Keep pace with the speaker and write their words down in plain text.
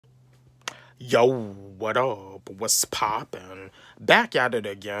Yo, what up? What's poppin'? Back at it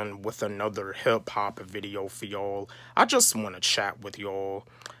again with another hip-hop video for y'all. I just want to chat with y'all.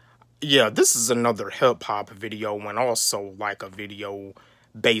 Yeah, this is another hip-hop video and also like a video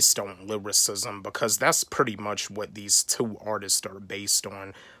based on lyricism because that's pretty much what these two artists are based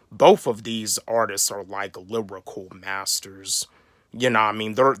on. Both of these artists are like lyrical masters. You know, I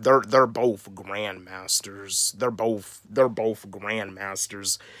mean, they're both grandmasters. They're both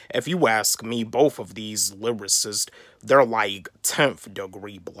grandmasters. If you ask me, both of these lyricists, they're like 10th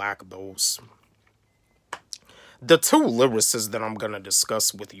degree black belts. The two lyricists that I'm gonna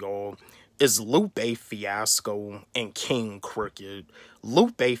discuss with y'all is Lupe Fiasco and King Cricket.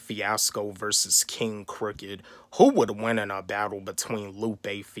 Lupe Fiasco versus King Cricket. Who would win in a battle between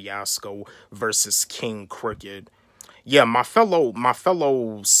Lupe Fiasco versus King Cricket? Yeah, my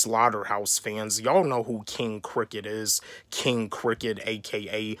fellow Slaughterhouse fans, y'all know who King Cricket is. King Cricket,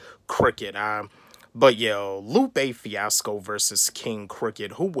 aka Cricket Eye. But yeah, Lupe Fiasco versus King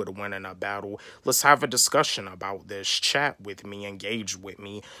Cricket, who would win in a battle? Let's have a discussion about this. Chat with me, engage with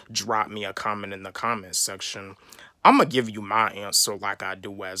me, drop me a comment in the comment section. I'm gonna give you my answer like I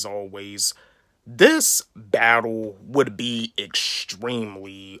do as always. This battle would be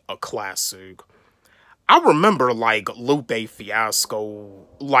extremely a classic. I remember, like, Lupe Fiasco,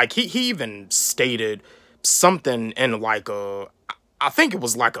 like, he even stated something in, like, I think it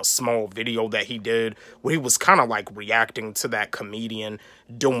was, like, a small video that he did where he was kind of, like, reacting to that comedian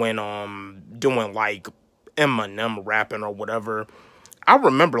doing, like, Eminem rapping or whatever. I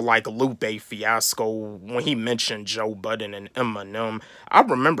remember, like, Lupe Fiasco, when he mentioned Joe Budden and Eminem, I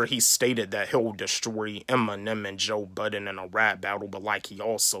remember he stated that he'll destroy Eminem and Joe Budden in a rap battle, but like he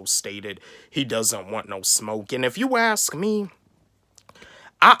also stated, he doesn't want no smoke. And if you ask me,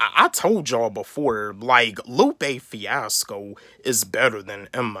 I told y'all before, like, Lupe Fiasco is better than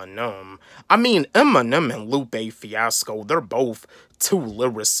Eminem. I mean, Eminem and Lupe Fiasco, they're both two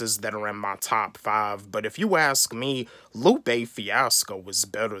lyricists that are in my top 5. But if you ask me, Lupe Fiasco is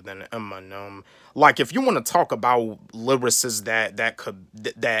better than Eminem. Like, if you want to talk about lyricists that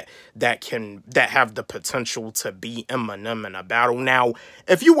have the potential to beat Eminem in a battle. Now,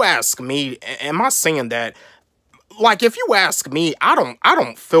 if you ask me, am I saying that? Like, if you ask me, I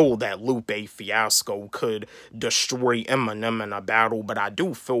don't feel that Lupe Fiasco could destroy Eminem in a battle, but I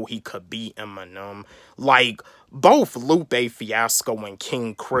do feel he could beat Eminem. Like, both Lupe Fiasco and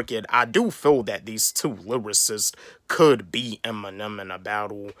King Cricket, I do feel that these two lyricists could beat Eminem in a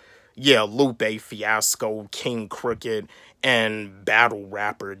battle. Yeah, Lupe Fiasco, King Cricket, and battle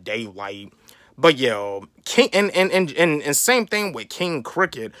rapper Daylight. But yeah, and same thing with King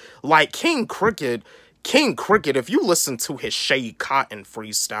Cricket. Like, King Cricket, if you listen to his Shade Cotton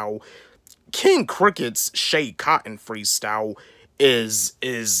freestyle, King Cricket's Shade Cotton freestyle is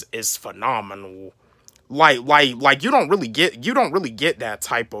phenomenal. Like you don't really get that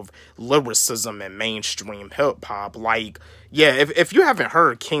type of lyricism in mainstream hip hop. Like, yeah, if you haven't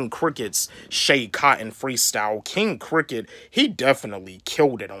heard King Cricket's Shade Cotton freestyle, King Cricket, he definitely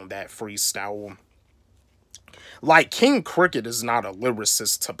killed it on that freestyle. Like, King Cricket is not a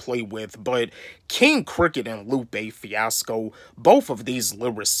lyricist to play with, but King Cricket and Lupe Fiasco, both of these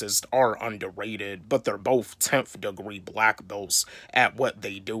lyricists are underrated, but they're both 10th degree black belts at what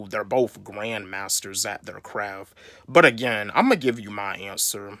they do. They're both grandmasters at their craft. But again, I'm gonna give you my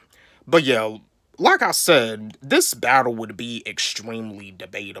answer. But yeah, like I said, this battle would be extremely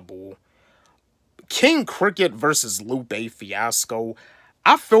debatable. King Cricket versus Lupe Fiasco,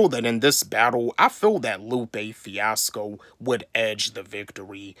 I feel that in this battle, I feel that Lupe Fiasco would edge the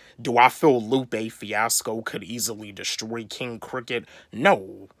victory. Do I feel Lupe Fiasco could easily destroy King Cricket?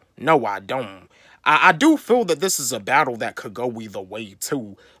 No. No, I don't. I do feel that this is a battle that could go either way,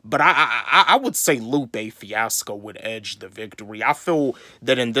 too. But I would say Lupe Fiasco would edge the victory. I feel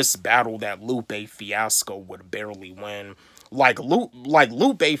that in this battle that Lupe Fiasco would barely win. Like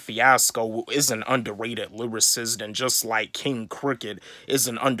Lupe Fiasco is an underrated lyricist, and just like King Cricket is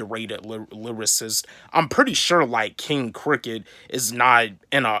an underrated lyricist, I'm pretty sure like King Cricket is not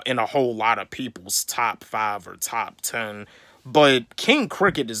in a whole lot of people's top 5 or top 10. But King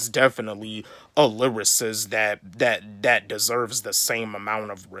Cricket is definitely a lyricist that deserves the same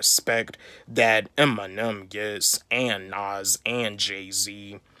amount of respect that Eminem gets, and Nas, and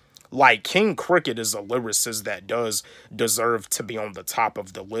Jay-Z. Like, King Cricket is a lyricist that does deserve to be on the top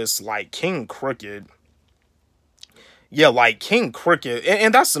of the list. Like, King Cricket, yeah, like, King Cricket,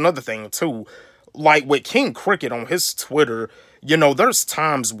 and that's another thing, too. Like, with King Cricket on his Twitter, you know, there's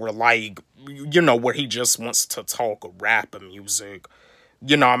times where, like, you know, where he just wants to talk rap music.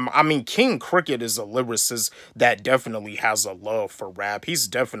 You know, I mean, King Cricket is a lyricist that definitely has a love for rap. He's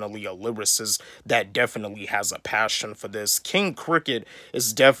definitely a lyricist that definitely has a passion for this. King Cricket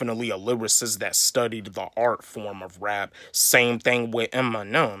is definitely a lyricist that studied the art form of rap. Same thing with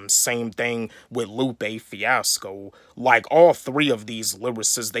Eminem. Same thing with Lupe Fiasco. Like, all three of these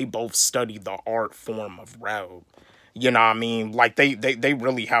lyricists, they both study the art form of rap. You know what I mean? Like, they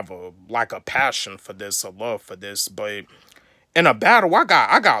really have a, like, a passion for this, a love for this, but in a battle, I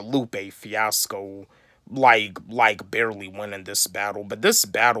got Lupe Fiasco like barely winning this battle, but this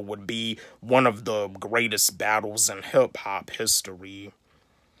battle would be one of the greatest battles in hip hop history.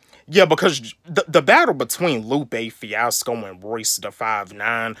 Yeah, because the battle between Lupe Fiasco and Royce da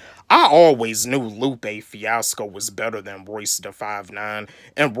 5'9", I always knew Lupe Fiasco was better than Royce da 5'9",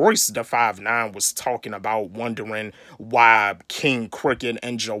 and Royce da 5'9" was talking about wondering why King Cricket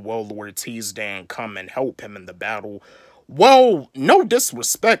and Joel Ortiz didn't come and help him in the battle. Well, no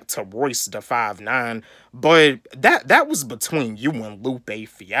disrespect to Royce da 5'9", but that was between you and Lupe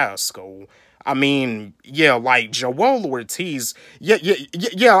Fiasco. I mean, yeah, like Joel Ortiz,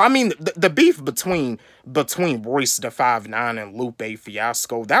 yeah. I mean, the beef between Royce da 5'9" and Lupe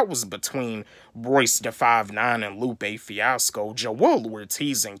Fiasco, that was between Royce da 5'9" and Lupe Fiasco. Joel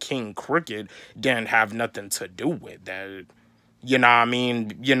Ortiz and King Cricket didn't have nothing to do with that. You know what I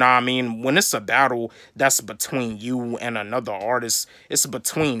mean? You know what I mean? When it's a battle that's between you and another artist, it's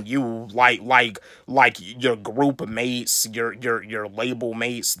between you, like your group mates, your label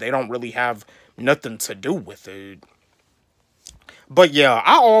mates. They don't really have nothing to do with it. But yeah,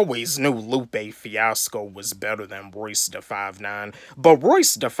 I always knew Lupe Fiasco was better than Royce da 5'9", but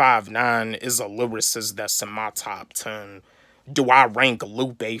Royce da 5'9" is a lyricist that's in my top 10. Do I rank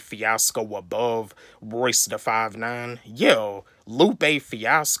Lupe Fiasco above Royce da 5'9"? Yeah, Lupe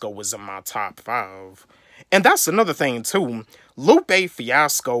Fiasco is in my top 5. And that's another thing too. Lupe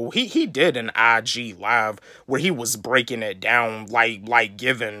Fiasco, he did an IG live where he was breaking it down, like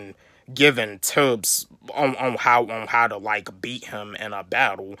giving tips on how to like beat him in a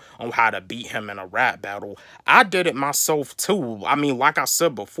battle, on how to beat him in a rap battle. I did it myself too. I mean, like I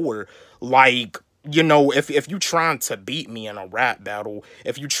said before, like, you know, if you trying to beat me in a rap battle,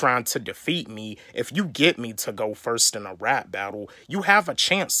 if you trying to defeat me, if you get me to go first in a rap battle, you have a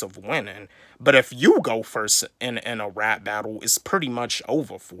chance of winning. But if you go first in a rap battle, it's pretty much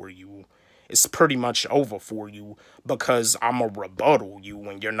over for you. It's pretty much over for you because I'm a rebuttal you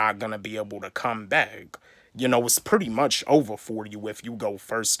and you're not going to be able to come back. You know, it's pretty much over for you if you go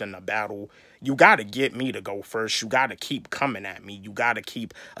first in the battle. You got to get me to go first. You got to keep coming at me. You got to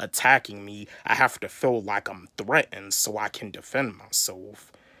keep attacking me. I have to feel like I'm threatened so I can defend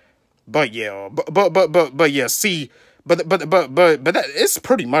myself. But yeah, but yeah, see, but that it's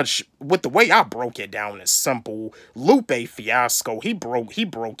pretty much with the way I broke it down is simple. Lupe Fiasco, he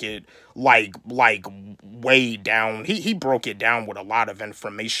broke it like way down. He broke it down with a lot of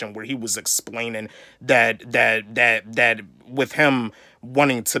information where he was explaining that with him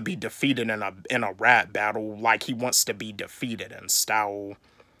wanting to be defeated in a rap battle, like he wants to be defeated in style.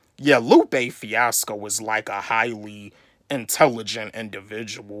 Yeah, Lupe Fiasco is like a highly intelligent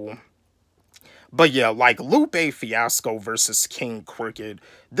individual. But yeah, like Lupe Fiasco versus King Cricket,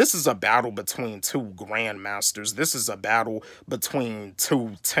 this is a battle between two grandmasters. This is a battle between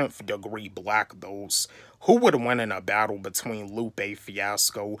two 10th degree black belts. Who would win in a battle between Lupe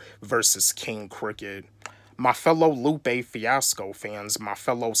Fiasco versus King Cricket? My fellow Lupe Fiasco fans, my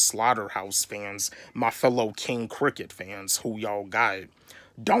fellow Slaughterhouse fans, my fellow King Cricket fans, who y'all got?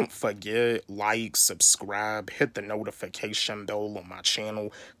 Don't forget, like, subscribe, hit the notification bell on my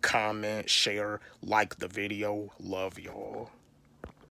channel, comment, share, like the video. Love y'all.